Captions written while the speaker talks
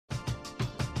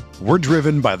We're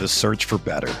driven by the search for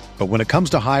better. But when it comes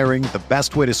to hiring, the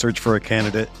best way to search for a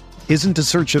candidate isn't to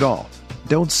search at all.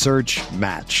 Don't search,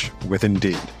 match with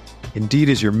Indeed. Indeed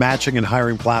is your matching and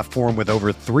hiring platform with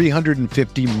over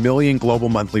 350 million global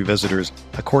monthly visitors,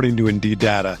 according to Indeed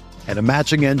data, and a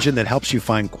matching engine that helps you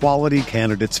find quality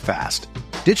candidates fast.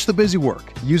 Ditch the busy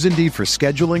work. Use Indeed for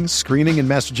scheduling, screening, and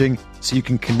messaging so you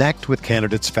can connect with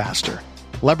candidates faster.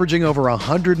 Leveraging over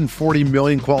 140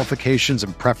 million qualifications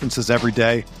and preferences every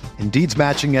day, Indeed's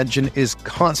matching engine is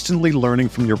constantly learning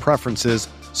from your preferences,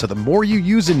 so the more you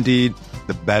use Indeed,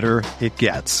 the better it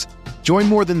gets. Join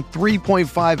more than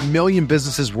 3.5 million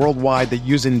businesses worldwide that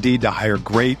use Indeed to hire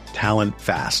great talent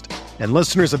fast. And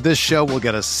listeners of this show will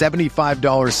get a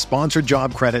 $75 sponsored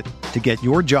job credit to get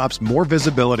your jobs more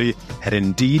visibility at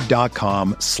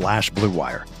Indeed.com/Blue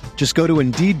Wire. Just go to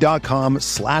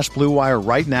Indeed.com/Blue Wire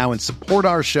right now and support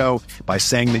our show by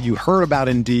saying that you heard about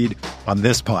Indeed on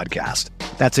this podcast.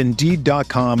 That's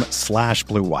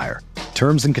Indeed.com/Blue Wire.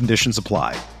 Terms and conditions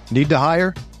apply. Need to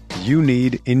hire? You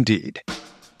need Indeed.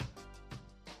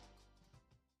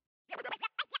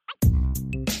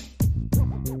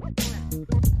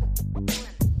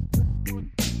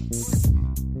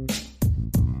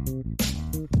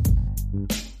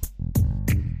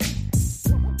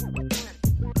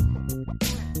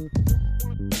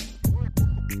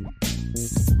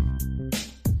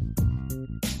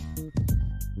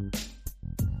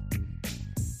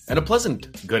 And a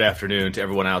pleasant good afternoon to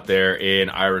everyone out there in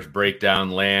Irish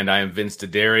Breakdown land. I am Vince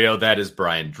D'Addario. That is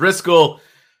Brian Driscoll.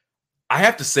 I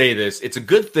have to say this. It's a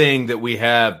good thing that we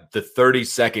have the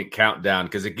 30-second countdown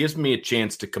because it gives me a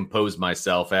chance to compose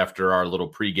myself after our little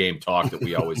pregame talk that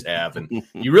we always have. And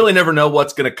you really never know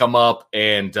what's going to come up.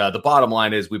 And the bottom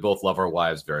line is we both love our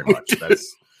wives very much.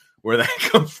 That's where that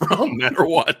comes from. No matter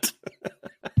what.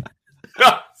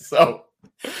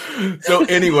 So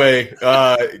anyway,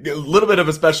 a little bit of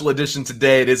a special edition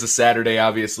today. It is a Saturday,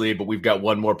 obviously, but we've got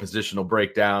one more positional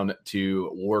breakdown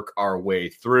to work our way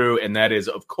through, and that is,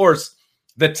 of course,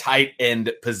 the tight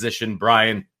end position,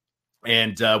 Brian.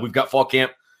 And we've got fall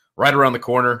camp right around the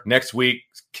corner. Next week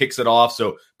kicks it off.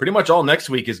 So pretty much all next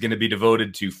week is going to be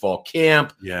devoted to fall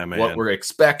camp. Yeah, man. What we're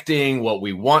expecting, what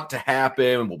we want to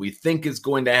happen, what we think is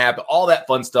going to happen, all that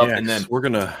fun stuff. Yeah, and then we're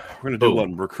gonna do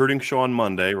one recruiting show on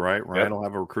Monday, right? Ryan will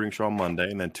have a recruiting show on Monday,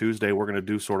 and then Tuesday we're gonna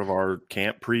do sort of our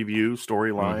camp preview,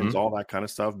 storylines, all that kind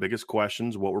of stuff, biggest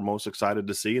questions, what we're most excited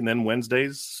to see, and then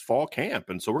Wednesday's fall camp.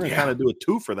 And so we're gonna kind of do a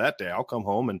two for that day. I'll come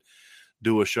home and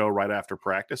do a show right after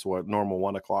practice, what normal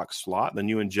 1 o'clock slot. Then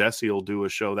you and Jesse will do a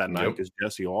show that night because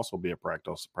Jesse will also be at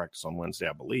practice on Wednesday,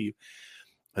 I believe.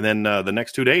 And then the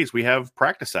next 2 days we have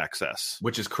practice access,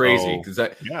 which is crazy because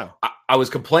I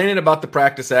was complaining about the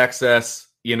practice access,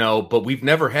 but we've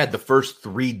never had the first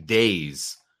 3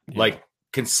 days like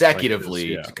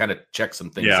consecutively to kind of check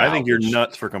some things out. I think you're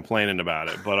nuts for complaining about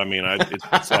it, but I mean,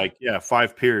 it's like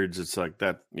 5 periods. It's like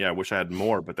that. Yeah, I wish I had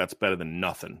more, but that's better than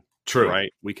nothing. True.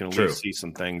 Right. We can at least see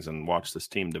some things and watch this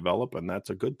team develop, and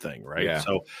that's a good thing. Right. Yeah.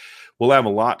 So we'll have a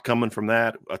lot coming from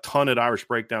that. A ton at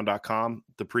irishbreakdown.com.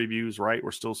 The previews, right?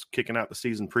 We're still kicking out the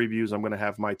season previews. I'm going to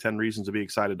have my 10 Reasons to Be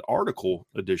Excited article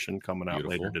edition coming out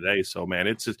later today. So, man,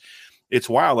 it's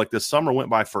wild. Like this summer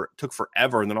went by took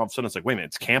forever. And then all of a sudden it's like, wait a minute,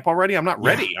 it's camp already? I'm not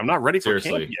ready. I'm not ready for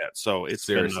camp yet. So it's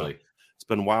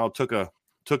been wild. Took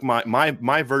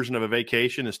my version of a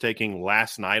vacation is taking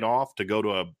last night off to go to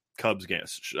a Cubs game,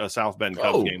 South Bend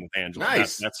Cubs game with Angela.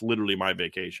 Nice. That's literally my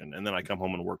vacation. And then I come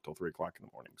home and work till 3 o'clock in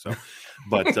the morning. So,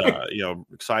 but,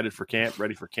 excited for camp,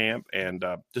 ready for camp, and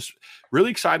just really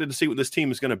excited to see what this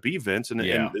team is going to be, Vince. And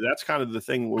that's kind of the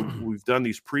thing we've done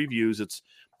these previews. It's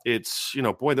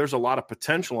there's a lot of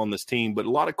potential on this team, but a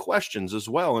lot of questions as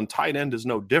well. And tight end is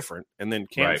no different. And then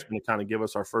camp's going to kind of give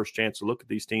us our first chance to look at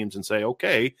these teams and say,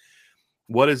 okay,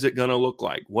 what is it going to look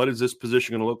like? What is this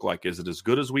position going to look like? Is it as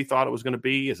good as we thought it was going to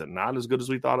be? Is it not as good as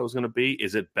we thought it was going to be?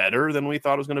 Is it better than we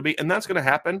thought it was going to be? And that's going to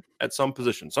happen at some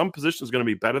positions. Some positions are going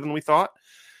to be better than we thought.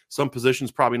 Some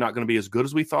positions probably not going to be as good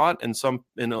as we thought. And some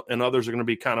and others are going to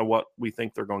be kind of what we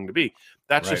think they're going to be.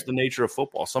 That's just the nature of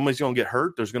football. Somebody's going to get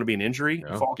hurt. There's going to be an injury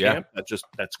in fall camp.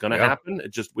 That's going to happen.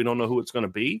 We don't know who it's going to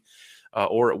be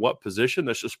or at what position.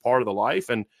 That's just part of the life.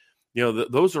 And,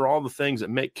 those are all the things that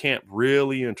make camp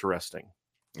really interesting.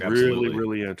 Absolutely. Really,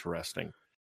 really interesting.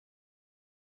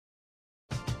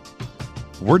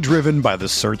 We're driven by the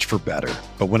search for better.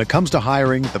 But when it comes to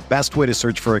hiring, the best way to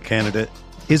search for a candidate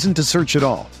isn't to search at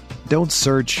all. Don't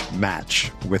search,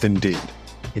 match with Indeed.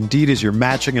 Indeed is your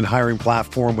matching and hiring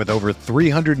platform with over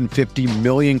 350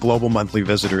 million global monthly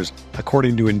visitors,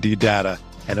 according to Indeed data,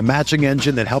 and a matching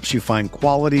engine that helps you find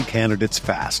quality candidates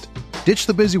fast. Ditch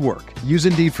the busy work. Use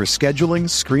Indeed for scheduling,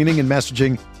 screening, and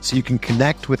messaging so you can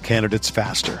connect with candidates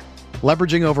faster.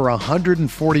 Leveraging over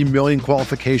 140 million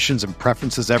qualifications and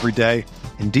preferences every day,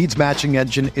 Indeed's matching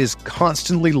engine is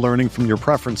constantly learning from your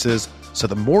preferences, so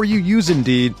the more you use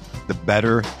Indeed, the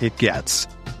better it gets.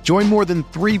 Join more than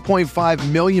 3.5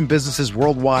 million businesses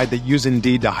worldwide that use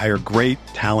Indeed to hire great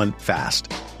talent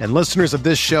fast. And listeners of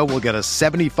this show will get a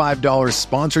 $75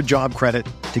 sponsored job credit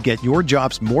to get your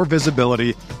jobs more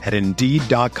visibility at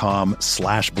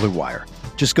Indeed.com/Blue Wire.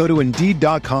 Just go to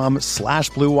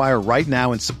Indeed.com/Blue Wire right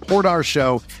now and support our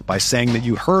show by saying that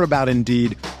you heard about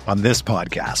Indeed on this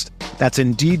podcast. That's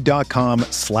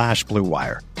Indeed.com/Blue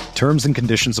Wire. Terms and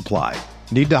conditions apply.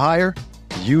 Need to hire?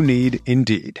 You need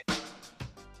Indeed.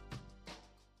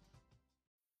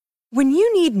 When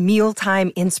you need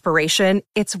mealtime inspiration,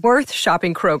 it's worth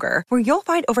shopping Kroger, where you'll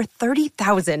find over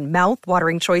 30,000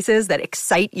 mouth-watering choices that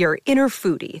excite your inner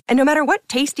foodie. And no matter what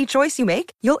tasty choice you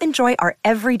make, you'll enjoy our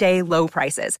everyday low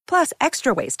prices, plus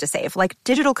extra ways to save, like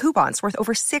digital coupons worth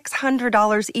over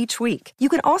 $600 each week. You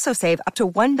can also save up to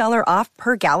 $1 off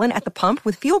per gallon at the pump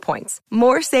with fuel points.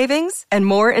 More savings and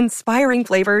more inspiring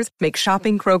flavors make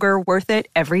shopping Kroger worth it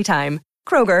every time.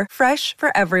 Kroger, fresh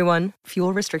for everyone.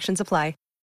 Fuel restrictions apply.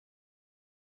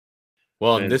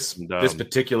 Well, in this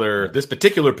particular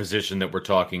position that we're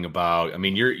talking about, I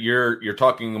mean, you're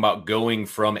talking about going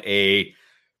from a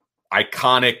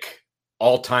iconic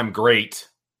all-time great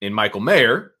in Michael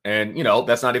Mayer, and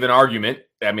that's not even an argument.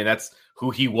 I mean, that's who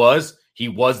he was. He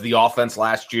was the offense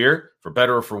last year, for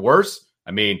better or for worse. I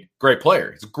mean, great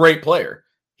player. He's a great player.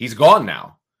 He's gone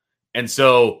now, and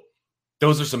so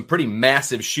those are some pretty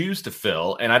massive shoes to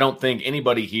fill, and I don't think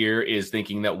anybody here is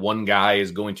thinking that one guy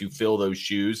is going to fill those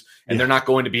shoes, and they're not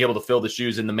going to be able to fill the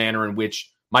shoes in the manner in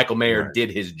which Michael Mayer did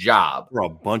his job. For a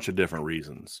bunch of different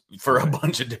reasons.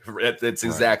 That's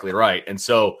exactly right. And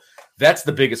so that's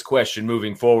the biggest question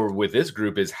moving forward with this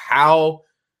group is how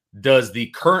does the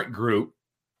current group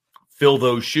fill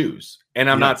those shoes? And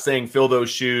I'm not saying fill those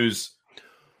shoes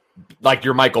like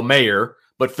you're Michael Mayer,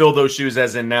 but fill those shoes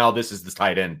as in now this is the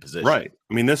tight end position. Right.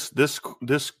 I mean, this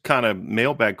kind of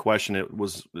mailbag question, it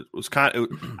was kind of,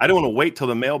 I don't want to wait till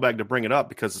the mailbag to bring it up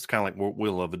because it's kind of like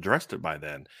we'll have addressed it by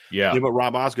then. Yeah. But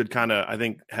Rob Osgood kind of, I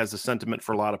think, has a sentiment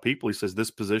for a lot of people. He says this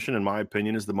position, in my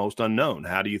opinion, is the most unknown.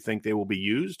 How do you think they will be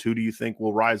used? Who do you think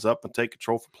will rise up and take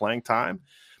control for playing time?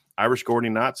 Irish Gordy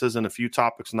Knott says in a few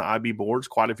topics on the IB boards,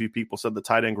 quite a few people said the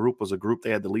tight end group was a group they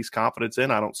had the least confidence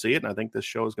in. I don't see it, and I think this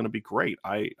show is going to be great.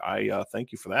 I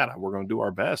thank you for that. We're going to do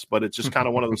our best, but it's just kind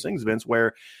of one of those things, Vince,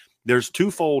 where there's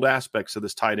twofold aspects of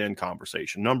this tight end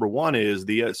conversation. Number one is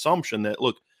the assumption that,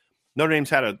 look, Notre Dame's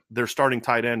had their starting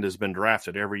tight end has been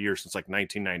drafted every year since like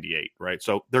 1998, right?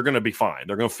 So they're going to be fine.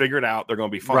 They're going to figure it out. They're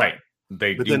going to be fine. Right.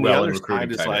 But then the other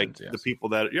side is like the people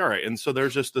that, all right. And so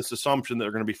there's just this assumption that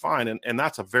they're going to be fine. And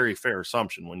that's a very fair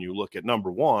assumption when you look at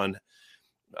number one,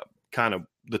 kind of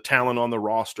the talent on the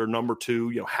roster. Number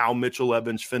two, how Mitchell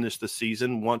Evans finished the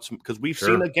season once, because we've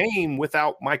seen a game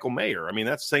without Michael Mayer. I mean,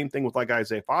 that's the same thing with like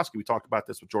Isaiah Foskey. We talked about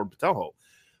this with Jordan Patelho.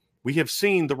 We have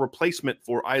seen the replacement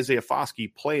for Isaiah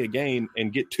Foskey play a game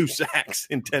and get 2 sacks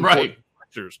in 10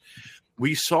 pressures.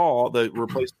 We saw the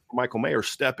replacement for Michael Mayer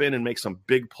step in and make some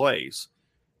big plays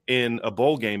in a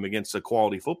bowl game against a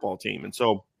quality football team. And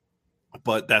so,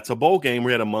 but that's a bowl game.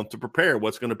 We had a month to prepare.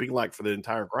 What's going to be like for the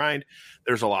entire grind?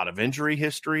 There's a lot of injury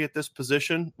history at this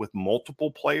position with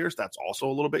multiple players. That's also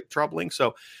a little bit troubling.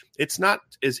 So it's not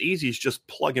as easy as just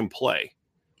plug and play.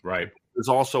 Right. There's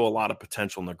also a lot of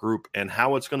potential in the group, and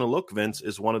how it's going to look, Vince,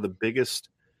 is one of the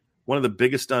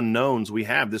biggest unknowns we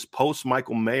have. This post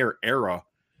Michael Mayer era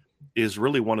is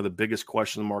really one of the biggest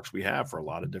question marks we have for a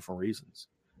lot of different reasons.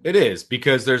 It is,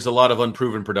 because there's a lot of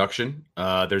unproven production.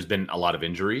 There's been a lot of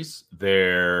injuries.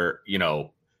 They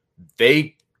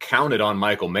counted on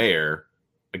Michael Mayer,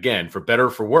 again, for better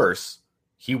or for worse.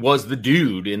 He was the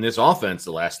dude in this offense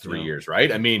the last 3 years,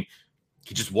 right? I mean,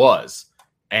 he just was.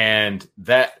 And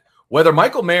that, whether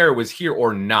Michael Mayer was here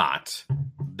or not,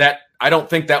 that I don't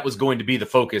think that was going to be the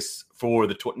focus for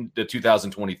the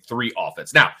 2023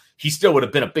 offense. Now, he still would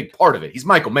have been a big part of it. He's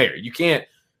Michael Mayer. You can't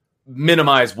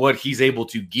minimize what he's able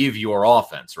to give your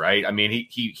offense, right? I mean,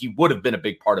 he would have been a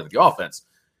big part of the offense,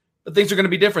 but things are going to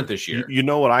be different this year. You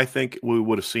know what I think we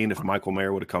would have seen if Michael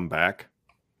Mayer would have come back?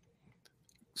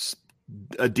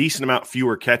 A decent amount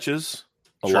fewer catches,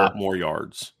 a lot more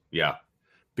yards. Yeah.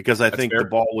 Because I think the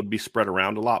ball would be spread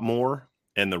around a lot more,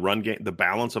 and the run game, the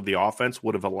balance of the offense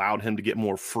would have allowed him to get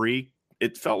more free.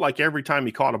 It felt like every time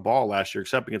he caught a ball last year,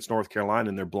 except against North Carolina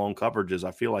in their blown coverages, I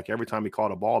feel like every time he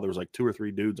caught a ball, there was like 2 or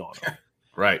 3 dudes on him.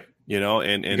 Right.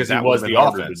 And because that he was the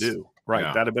offense. To do. Right.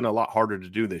 Yeah. That'd have been a lot harder to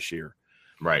do this year.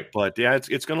 Right. But yeah,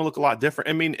 it's going to look a lot different.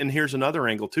 I mean, and here's another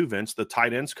angle too, Vince. The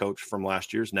tight ends coach from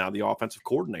last year is now the offensive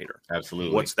coordinator.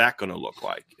 Absolutely. What's that going to look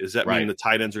like? Does that mean the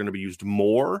tight ends are going to be used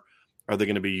more? Are they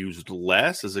going to be used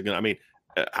less? Is it going to, I mean,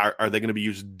 are they going to be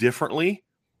used differently?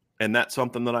 And that's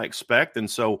something that I expect. And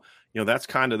so, that's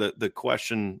kind of the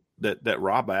question that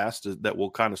Rob asked that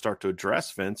we'll kind of start to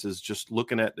address, Vince, is just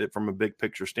looking at it from a big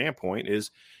picture standpoint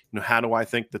is, how do I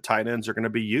think the tight ends are going to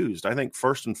be used? I think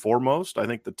first and foremost, I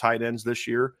think the tight ends this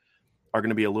year are going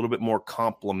to be a little bit more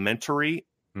complementary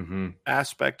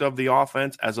aspect of the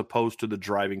offense as opposed to the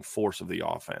driving force of the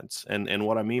offense. And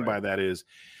what I mean by that is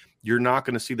you're not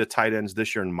going to see the tight ends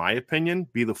this year, in my opinion,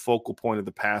 be the focal point of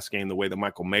the pass game the way that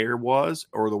Michael Mayer was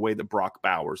or the way that Brock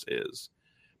Bowers is.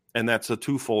 And that's a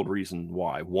twofold reason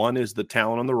why. One is the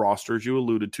talent on the roster, as you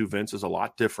alluded to, Vince, is a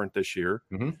lot different this year.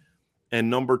 And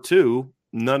number two,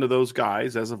 none of those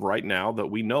guys, as of right now, that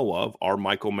we know of, are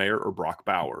Michael Mayer or Brock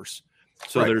Bowers.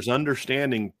 So there's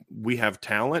understanding we have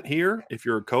talent here. If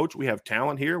you're a coach, we have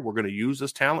talent here. We're going to use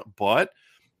this talent, but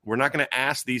we're not going to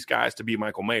ask these guys to be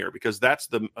Michael Mayer, because that's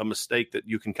a mistake that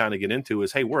you can kind of get into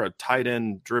is, hey, we're a tight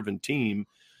end driven team.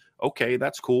 Okay,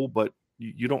 that's cool, but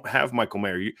you don't have Michael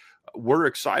Mayer. We're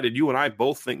excited. You and I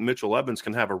both think Mitchell Evans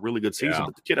can have a really good season,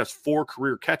 but the kid has 4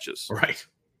 career catches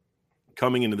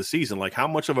coming into the season. Like, how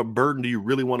much of a burden do you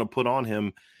really want to put on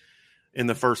him in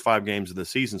the first 5 games of the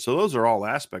season? So those are all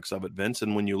aspects of it, Vince.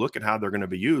 And when you look at how they're going to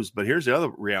be used, but here's the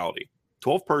other reality.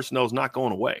 12 personnel is not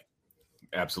going away.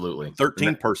 Absolutely.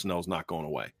 13 personnel is not going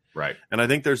away. Right. And I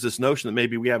think there's this notion that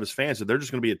maybe we have as fans that they're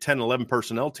just going to be a 10, 11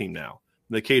 personnel team now.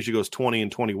 And the occasionally goes 20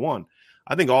 and 21.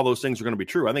 I think all those things are going to be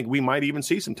true. I think we might even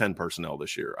see some 10 personnel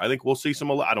this year. I think we'll see some.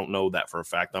 I don't know that for a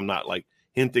fact. I'm not like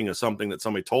hinting at something that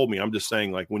somebody told me. I'm just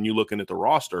saying, like, when you're looking at the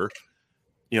roster,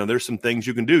 there's some things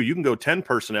you can do. You can go 10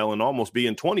 personnel and almost be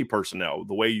in 20 personnel,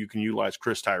 the way you can utilize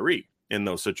Chris Tyree in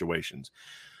those situations.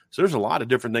 So there's a lot of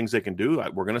different things they can do.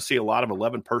 We're going to see a lot of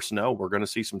 11 personnel. We're going to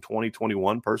see some 20,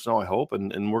 21 personnel, I hope.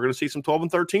 And we're going to see some 12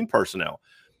 and 13 personnel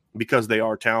because they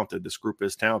are talented. This group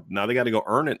is talented. Now they got to go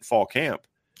earn it in fall camp.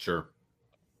 Sure.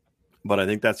 But I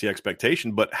think that's the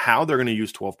expectation. But how they're going to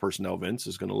use 12 personnel, Vince,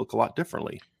 is going to look a lot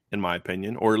differently, in my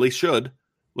opinion, or at least should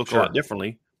look a lot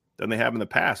differently than they have in the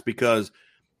past, because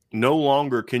no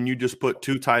longer can you just put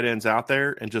 2 tight ends out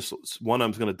there and just one of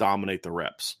them's going to dominate the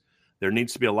reps. There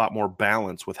needs to be a lot more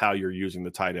balance with how you're using the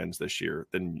tight ends this year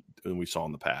than we saw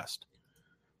in the past.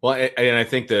 Well, and I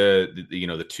think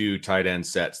the 2 tight end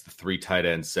sets, the 3 tight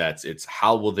end sets, it's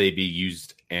how will they be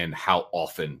used and how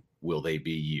often will they be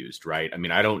used, right? I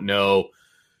mean, I don't know.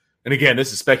 And again,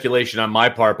 this is speculation on my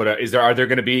part, but are there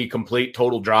going to be complete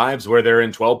total drives where they're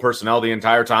in 12 personnel the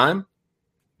entire time?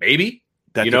 Maybe.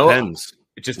 That depends.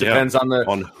 It just depends on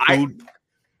how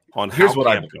what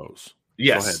camp goes.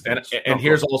 Yes, and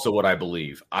here's also what I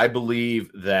believe. I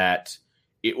believe that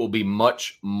it will be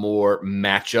much more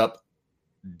matchup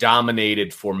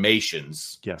dominated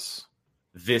formations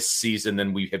this season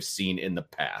than we have seen in the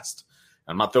past.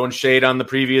 I'm not throwing shade on the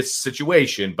previous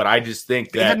situation, but I just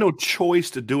think they had no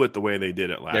choice to do it the way they did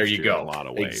it last year. There you go. In a lot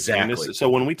of ways. Exactly. So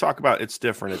when we talk about it's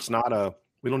different, it's not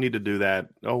we don't need to do that.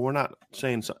 Oh, we're not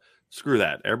saying so. Screw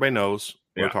that. Everybody knows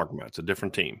what we're talking about. It's a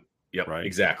different team. Yep, right.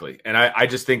 Exactly. And I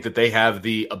just think that they have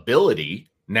the ability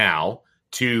now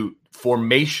to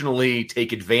formationally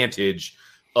take advantage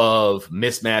of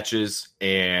mismatches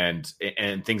and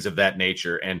things of that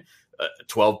nature. And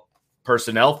 12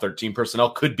 personnel, 13 personnel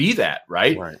could be that,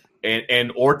 right?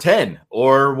 And or 10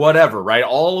 or whatever, right?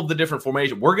 All of the different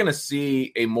formations. We're going to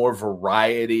see a more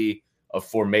variety of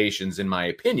formations, in my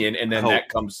opinion. And then that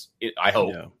comes, I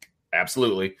hope,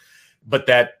 absolutely. But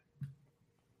that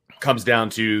comes down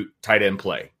to tight end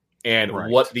play and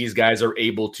what these guys are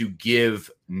able to give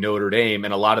Notre Dame.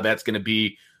 And a lot of that's going to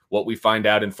be what we find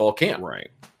out in fall camp,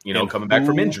 coming back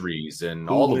from injuries and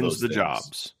all of those things.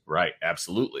 Jobs. Right.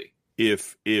 Absolutely.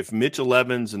 If Mitchell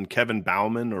Evans and Kevin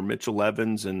Bauman, or Mitchell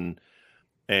Evans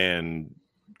and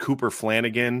Cooper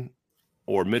Flanagan,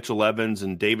 or Mitchell Evans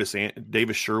and Davis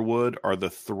Sherwood are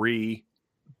the 3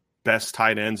 best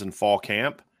tight ends in fall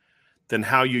camp, then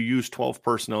how you use 12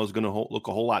 personnel is going to look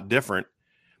a whole lot different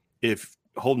if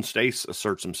Holden Stace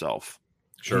asserts himself.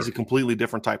 Sure. He's a completely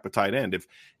different type of tight end.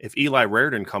 If Eli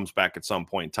Raridan comes back at some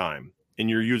point in time and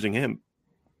you're using him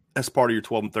as part of your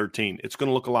 12 and 13, it's going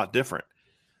to look a lot different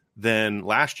than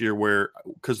last year,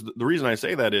 because the reason I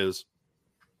say that is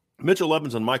Mitchell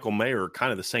Evans and Michael Mayer are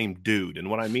kind of the same dude. And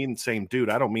when I mean same dude,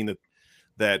 I don't mean that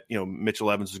that, Mitchell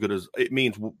Evans is good as it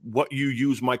means what you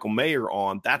use Michael Mayer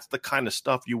on. That's the kind of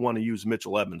stuff you want to use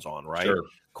Mitchell Evans on, right? Sure.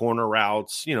 Corner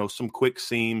routes, some quick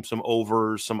seam, some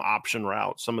overs, some option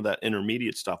routes, some of that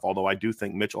intermediate stuff. Although I do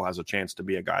think Mitchell has a chance to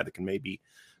be a guy that can maybe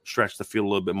stretch the field a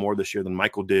little bit more this year than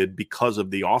Michael did because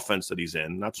of the offense that he's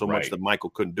in. Not so much that Michael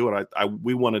couldn't do it.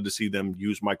 We wanted to see them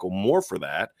use Michael more for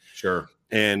that. Sure.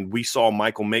 And we saw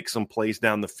Michael make some plays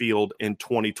down the field in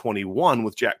 2021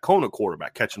 with Jack Cohn at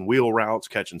quarterback, catching wheel routes,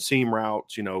 catching seam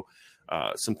routes,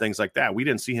 some things like that. We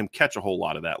didn't see him catch a whole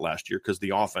lot of that last year because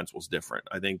the offense was different.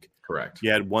 I think correct. You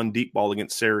had one deep ball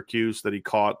against Syracuse that he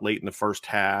caught late in the first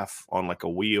half on like a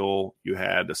wheel. You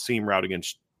had a seam route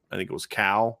against, I think it was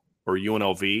Cal or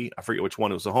UNLV. I forget which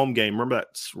one. It was a home game. Remember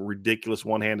that ridiculous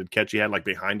one-handed catch he had like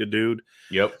behind a dude?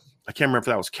 Yep. I can't remember if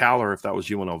that was Cal or if that was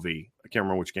UNLV. I can't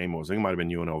remember which game it was. I think it might have been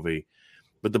UNLV.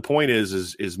 But the point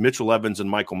is Mitchell Evans and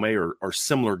Michael Mayer are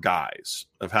similar guys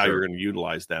of how you're going to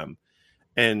utilize them.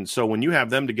 And so when you have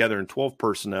them together in 12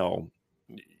 personnel,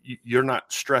 you're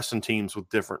not stressing teams with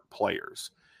different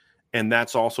players. And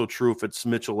that's also true if it's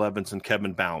Mitchell Evans and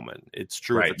Kevin Bauman. It's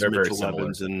true if it's Mitchell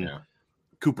Evans and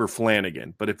Cooper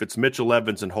Flanagan. But if it's Mitchell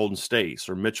Evans and Holden Stace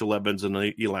or Mitchell Evans and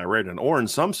Eli Raridon, or in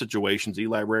some situations,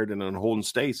 Eli Raridon and Holden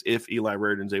Stace, if Eli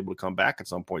Raridon's able to come back at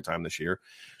some point in time this year,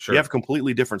 you have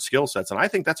completely different skill sets. And I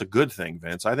think that's a good thing,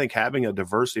 Vince. I think having a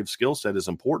diversity of skill set is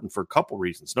important for a couple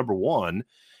reasons. Number one,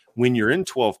 when you're in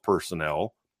 12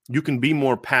 personnel, you can be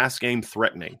more pass game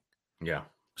threatening. Yeah.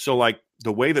 So like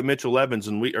the way that Mitchell Evans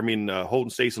and Holden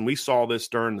Stace, and we saw this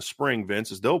during the spring,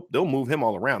 Vince, is they'll move him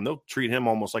all around. They'll treat him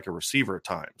almost like a receiver at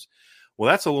times.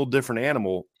 Well, that's a little different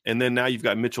animal. And then now you've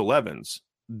got Mitchell Evans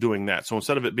doing that. So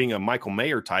instead of it being a Michael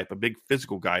Mayer type, a big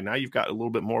physical guy, now you've got a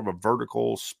little bit more of a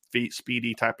vertical,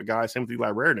 speedy type of guy. Same with Eli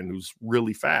Raridon, who's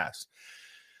really fast.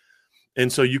 And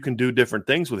so you can do different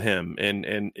things with him.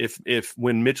 And if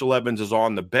when Mitchell Evans is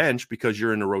on the bench because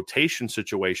you're in a rotation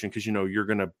situation, because you're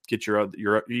going to get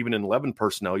your even in 11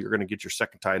 personnel, you're going to get your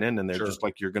second tight end in there, just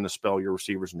like you're going to spell your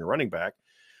receivers and your running back.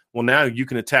 Well, now you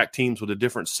can attack teams with a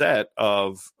different set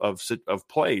of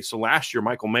plays. So last year,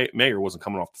 Michael Mayer wasn't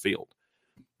coming off the field.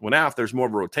 Well, now if there's more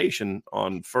of a rotation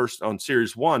on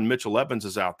series one, Mitchell Evans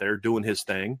is out there doing his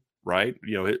thing, right?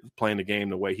 Playing the game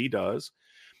the way he does.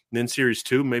 Then series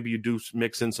two, maybe you do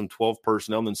mix in some 12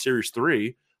 personnel. And then series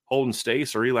three, Holden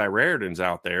Stace or Eli Raridon's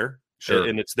out there. Sure.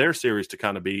 And it's their series to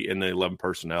kind of be in the 11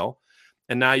 personnel.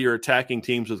 And now you're attacking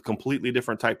teams with completely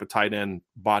different type of tight end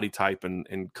body type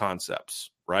and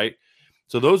concepts, right?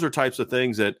 So those are types of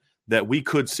things that we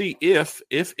could see if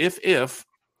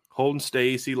Holden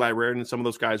Stace, Eli Raridon, and some of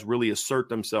those guys really assert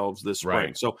themselves this spring.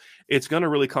 Right. So it's going to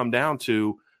really come down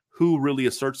to who really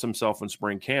asserts themselves in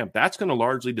spring camp. That's going to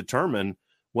largely determine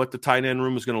what the tight end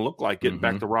room is going to look like. Getting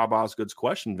back to Rob Osgood's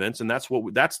question, Vince, and that's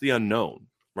the unknown,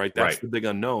 right? That's the big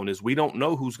unknown is we don't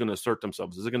know who's going to assert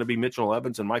themselves. Is it going to be Mitchell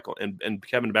Evans and Michael and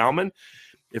Kevin Bauman?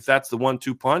 If that's the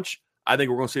 1-2 punch, I think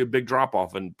we're going to see a big drop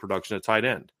off in production at tight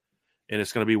end. And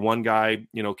it's going to be one guy,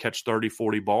 catch 30,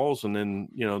 40 balls, and then,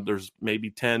 there's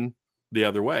maybe 10 the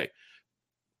other way.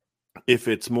 If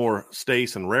it's more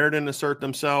Stace and Raridon assert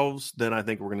themselves, then I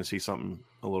think we're going to see something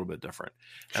a little bit different.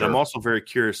 Sure. And I'm also very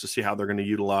curious to see how they're going to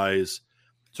utilize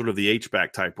sort of the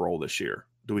H-back type role this year.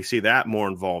 Do we see that more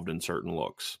involved in certain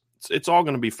looks? It's all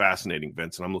going to be fascinating,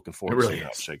 Vince, and I'm looking forward to seeing how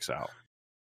it shakes out.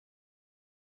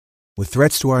 With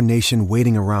threats to our nation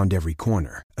waiting around every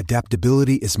corner,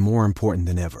 adaptability is more important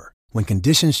than ever. When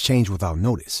conditions change without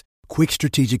notice, quick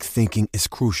strategic thinking is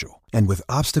crucial. And with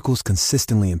obstacles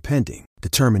consistently impending,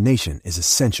 determination is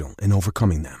essential in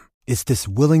overcoming them. It's this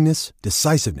willingness,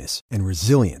 decisiveness, and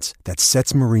resilience that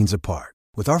sets Marines apart.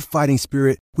 With our fighting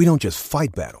spirit, we don't just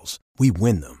fight battles, we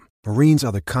win them. Marines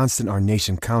are the constant our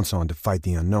nation counts on to fight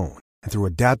the unknown. And through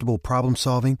adaptable problem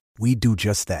solving, we do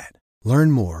just that.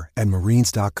 Learn more at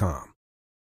marines.com.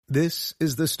 This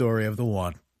is the story of the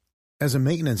one. As a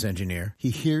maintenance engineer, he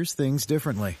hears things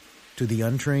differently. To the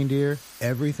untrained ear,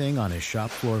 everything on his shop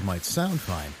floor might sound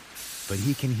fine, but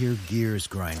he can hear gears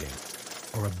grinding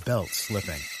or a belt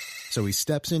slipping. So he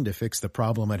steps in to fix the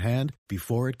problem at hand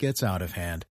before it gets out of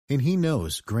hand. And he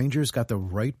knows Grainger's got the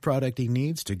right product he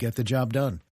needs to get the job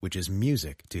done, which is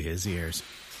music to his ears.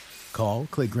 Call,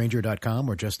 click Grainger.com,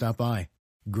 or just stop by.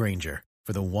 Grainger,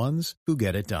 for the ones who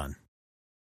get it done.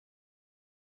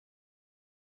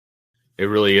 It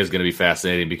really is going to be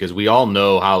fascinating because we all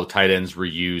know how tight ends were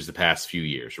used the past few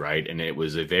years, right? And it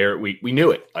was we knew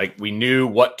it. Like, we knew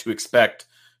what to expect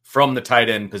from the tight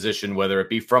end position, whether it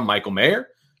be from Michael Mayer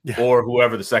or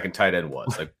whoever the second tight end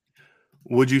was. Like,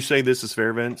 would you say this is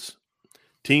fair, Vince?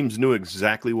 Teams knew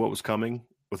exactly what was coming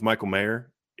with Michael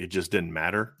Mayer. It just didn't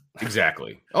matter.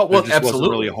 Exactly. Oh, well, there just absolutely.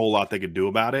 wasn't really a whole lot they could do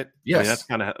about it. Yes. I mean, that's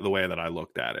kind of the way that I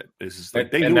looked at it. It's just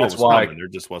like they and knew it that's was why, coming. There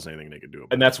just wasn't anything they could do about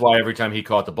it. And that's why every time he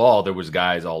caught the ball, there was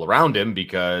guys all around him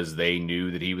because they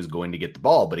knew that he was going to get the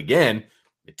ball. But again,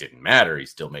 it didn't matter. He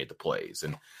still made the plays.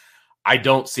 And I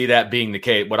don't see that being the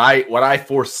case. What I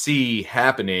foresee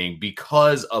happening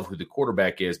because of who the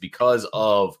quarterback is, because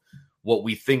of what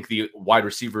we think the wide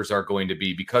receivers are going to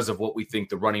be, because of what we think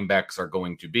the running backs are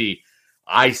going to be,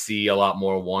 I see a lot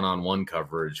more one-on-one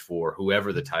coverage for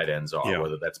whoever the tight ends are,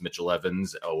 whether that's Mitchell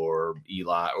Evans or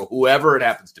Eli or whoever it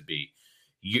happens to be.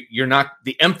 You're not,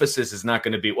 the emphasis is not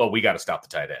going to be, well, we got to stop the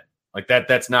tight end. Like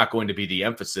that's not going to be the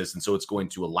emphasis. And so it's going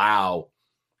to allow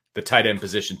the tight end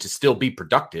position to still be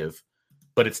productive,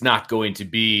 but it's not going to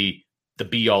be the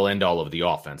be-all, end-all of the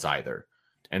offense either.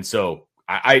 And so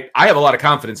I have a lot of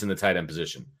confidence in the tight end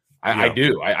position. I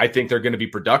do. I think they're going to be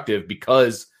productive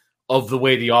because of the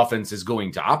way the offense is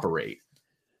going to operate.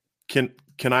 Can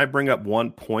I bring up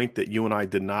one point that you and I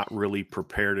did not really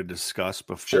prepare to discuss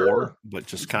before, Sure. but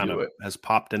just kind of has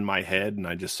popped in my head, and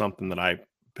I just something that I've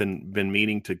been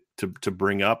meaning to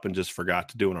bring up and just forgot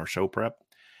to do in our show prep.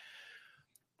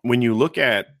 When you look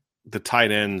at the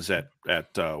tight ends at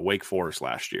Wake Forest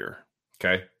last year,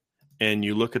 okay, and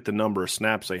you look at the number of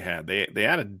snaps they had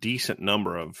a decent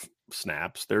number of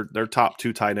snaps. Their top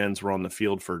two tight ends were on the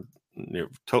field for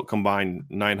combined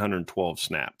 912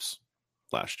 snaps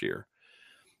last year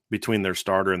between their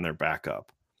starter and their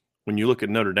backup. When you look at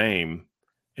Notre Dame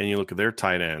and you look at their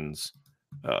tight ends,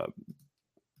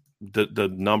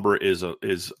 the number is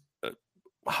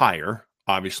higher,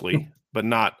 obviously, but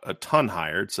not a ton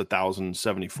higher. It's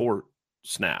 1,074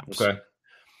 snaps. Okay.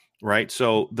 Right.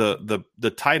 So the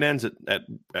tight ends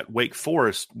at Wake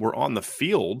Forest were on the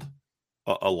field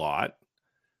a lot,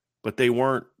 but they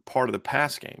weren't part of the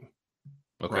pass game.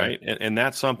 Okay. Right. And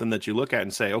that's something that you look at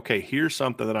and say, okay, here's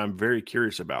something that I'm very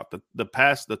curious about.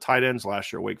 The tight ends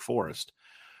last year at Wake Forest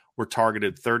were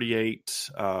targeted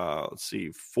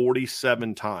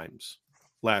 47 times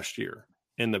last year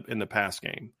in the pass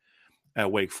game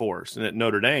at Wake Forest. And at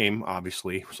Notre Dame,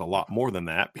 obviously, it was a lot more than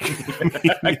that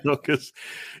because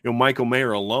Michael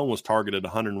Mayer alone was targeted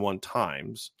 101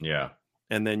 times. Yeah.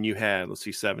 And then you had,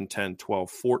 7, 10,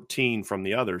 12, 14 from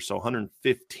the others. So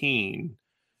 115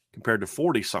 compared to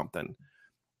 40-something.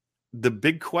 The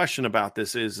big question about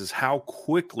this is how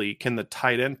quickly can the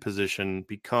tight end position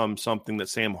become something that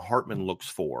Sam Hartman looks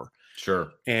for?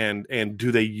 Sure. And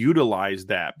do they utilize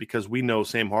that? Because we know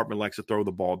Sam Hartman likes to throw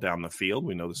the ball down the field.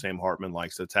 We know that Sam Hartman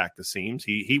likes to attack the seams.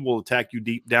 He will attack you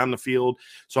deep down the field.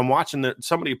 So I'm watching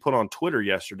somebody put on Twitter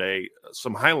yesterday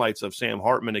some highlights of Sam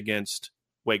Hartman against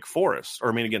Wake Forest,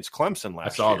 against Clemson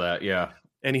last year. I saw that, yeah.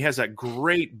 And he has that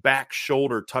great back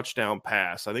shoulder touchdown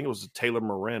pass. I think it was Taylor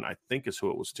Morin, I think is who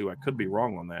it was to. I could be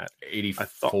wrong on that.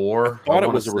 84. I thought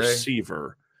it was a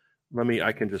receiver.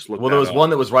 I can just look. Well, there was one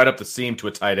that was right up the seam to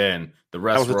a tight end. The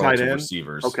rest were all two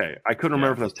receivers. Okay. I couldn't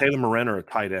remember if it was Taylor Morin or a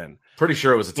tight end. Pretty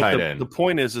sure it was a tight end. The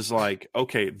point is like,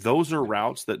 okay, those are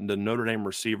routes that the Notre Dame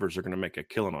receivers are going to make a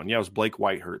killing on. Yeah, it was Blake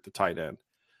Whitehurt, the tight end.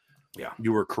 Yeah.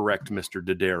 You were correct, Mr.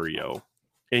 D'Addario.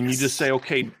 And you just say,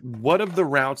 okay, what of the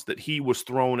routes that he was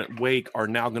throwing at Wake are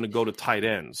now going to go to tight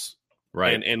ends?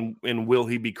 Right. And will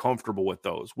he be comfortable with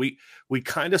those? We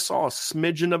kind of saw a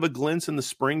smidgen of a glimpse in the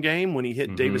spring game when he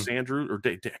hit Davis Andrews,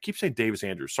 I keep saying Davis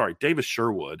Andrews. Sorry, Davis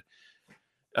Sherwood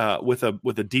with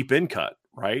a deep in cut,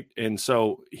 right? And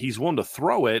so he's willing to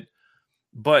throw it,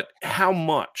 but how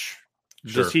much?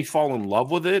 Sure. Does he fall in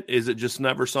love with it? Is it just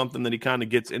never something that he kind of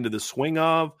gets into the swing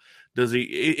of? Does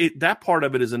he? That part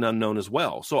of it is an unknown as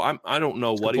well. So I don't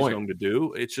know what he's going to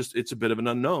do. It's a bit of an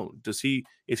unknown. Is he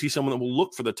someone that will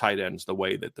look for the tight ends the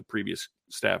way that the previous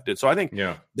staff did? So I think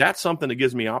that's something that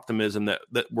gives me optimism that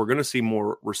we're going to see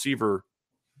more receiver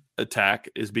attack,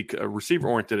 is because a receiver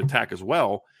oriented attack as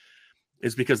well,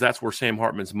 is because that's where Sam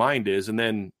Hartman's mind is. And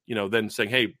then saying,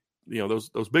 hey, those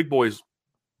big boys,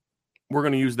 we're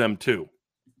going to use them too.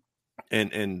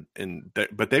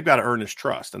 But they've got to earn his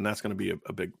trust, and that's going to be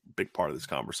a big part of this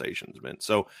conversation, Vince.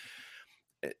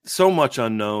 So much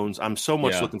unknowns. I'm so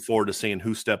much looking forward to seeing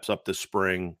who steps up this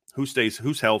spring, who's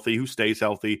healthy, who stays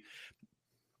healthy.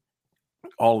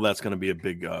 All of that's going to be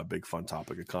a big fun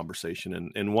topic of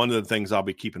conversation. And one of the things I'll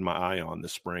be keeping my eye on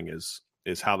this spring is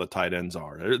how the tight ends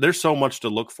are. There's so much to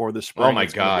look for this spring. Oh my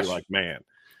gosh! Like, man,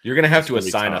 you're going to have to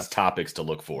assign us topics to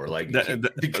look for,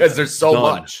 because there's so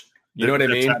much. You know what I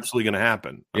mean? That's absolutely going to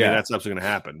happen. I mean, that's absolutely going to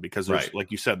happen because there's, like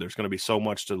you said, there's going to be so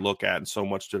much to look at and so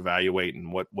much to evaluate,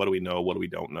 and what do we know, what do we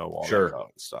don't know, all that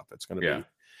stuff. It's going to be,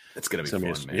 it's going to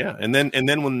be fun, man. Yeah, and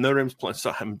then when Notre Dame's playing,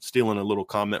 so I'm stealing a little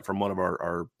comment from one of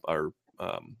our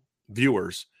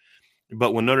viewers.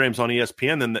 But when Notre Dame's on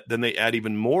ESPN, then they add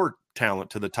even more talent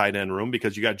to the tight end room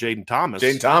because you got Jaden Thomas.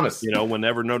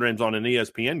 Whenever Notre Dame's on an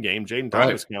ESPN game, Jaden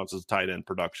Thomas counts as tight end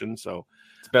production. So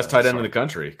it's the best tight end in the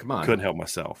country. Come on. Couldn't help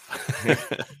myself. Yes.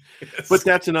 But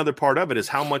that's another part of it is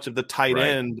how much of the tight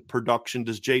end production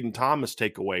does Jaden Thomas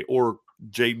take away, or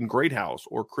Jaden Greathouse,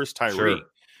 or Chris Tyree?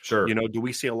 Sure. Do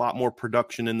we see a lot more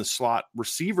production in the slot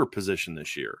receiver position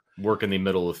this year? Work in the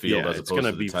middle of the field as opposed to the tight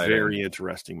end. It's going to be very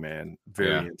interesting, man.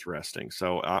 Very interesting.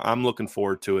 So I'm looking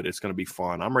forward to it. It's going to be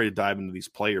fun. I'm ready to dive into these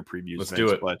player previews. Let's do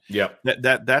it. But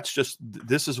that's just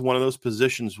this is one of those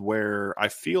positions where I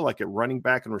feel like at running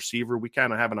back and receiver, we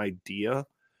kind of have an idea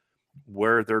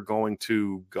where they're going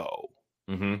to go.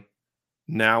 Mm-hmm.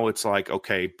 Now it's like,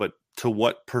 okay, but to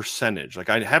what percentage?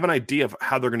 Like I have an idea of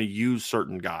how they're going to use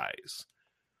certain guys.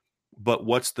 But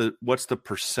what's the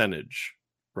percentage,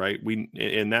 right?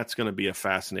 And that's going to be a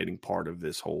fascinating part of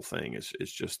this whole thing is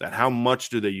just that. How much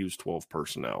do they use 12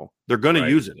 personnel? They're going to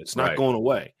use it. It's not going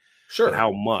away. Sure. But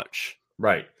how much?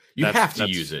 Right. You have to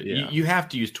use it. Yeah. You have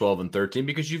to use 12 and 13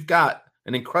 because you've got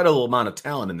an incredible amount of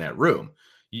talent in that room.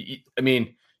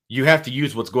 You have to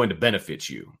use what's going to benefit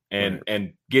you.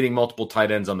 And getting multiple tight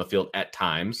ends on the field at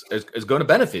times is going to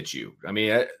benefit you.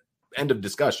 End of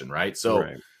discussion, right? So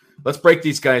let's break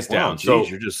these guys down. Geez, so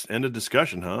you're just end of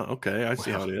discussion, huh? Okay, I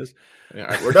see how it is. All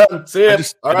right, we're done. See ya.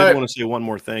 I did want to say one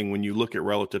more thing. When you look at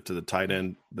relative to the tight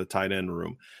end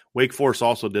room, Wake Forest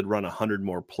also did run 100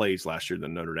 more plays last year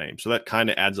than Notre Dame. So that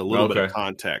kind of adds a little bit of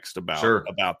context about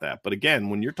that. But again,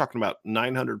 when you're talking about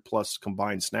 900 plus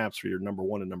combined snaps for your number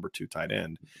 1 and number 2 tight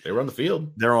end, they were on the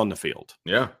field. They're on the field.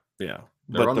 Yeah.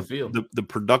 But on the field. The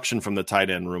production from the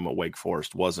tight end room at Wake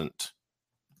Forest wasn't.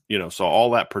 So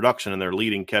all that production and their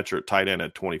leading catcher at tight end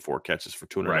had 24 catches for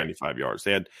 295 yards.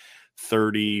 They had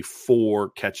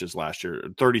 34 catches last year,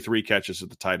 33 catches at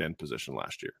the tight end position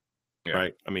last year. Yeah.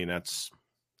 Right.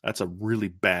 That's a really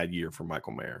bad year for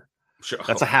Michael Mayer. Sure.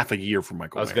 That's a half a year for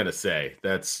Michael Mayer. I was going to say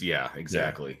that's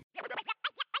exactly. Yeah.